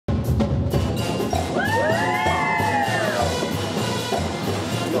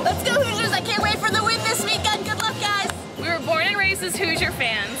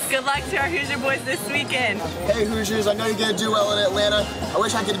luck to our Hoosier boys this weekend. Hey Hoosiers, I know you're going to do well in Atlanta. I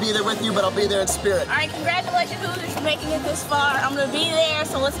wish I could be there with you, but I'll be there in spirit. All right, congratulations Hoosiers for making it this far. I'm going to be there,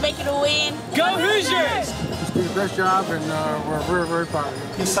 so let's make it a win. Go Hoosiers! Just do the best job, and we're very, very proud of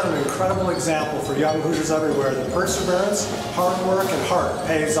you. He set an incredible example for young Hoosiers everywhere that perseverance, hard work, and heart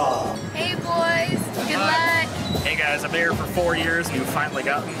pays off. Hey boys, good luck. Hey guys, I've been here for 4 years. You finally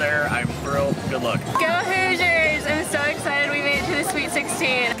got them there. I'm thrilled. Good luck. Go Hoosiers! I'm so excited we made it to the Sweet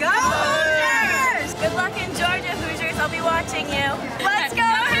 16. Go Hoosiers! Good luck in Georgia, Hoosiers. I'll be watching you. Let's go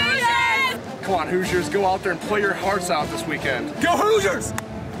Hoosiers! Come on, Hoosiers, go out there and play your hearts out this weekend. Go Hoosiers!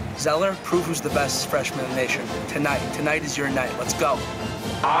 Zeller, prove who's the best freshman in the nation. Tonight is your night. Let's go.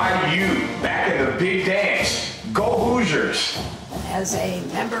 Are you back in the big dance? Go Hoosiers! As a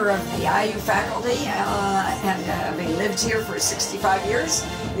member of the IU faculty and having lived here for 65 years,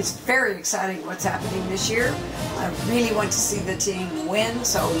 it's very exciting what's happening this year. I really want to see the team win,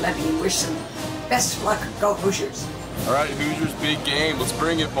 so let me wish them best of luck. Go Hoosiers! All right, Hoosiers, big game. Let's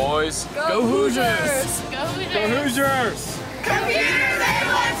bring it, boys. Go Hoosiers! Go Hoosiers! Computers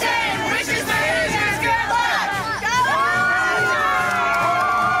A110!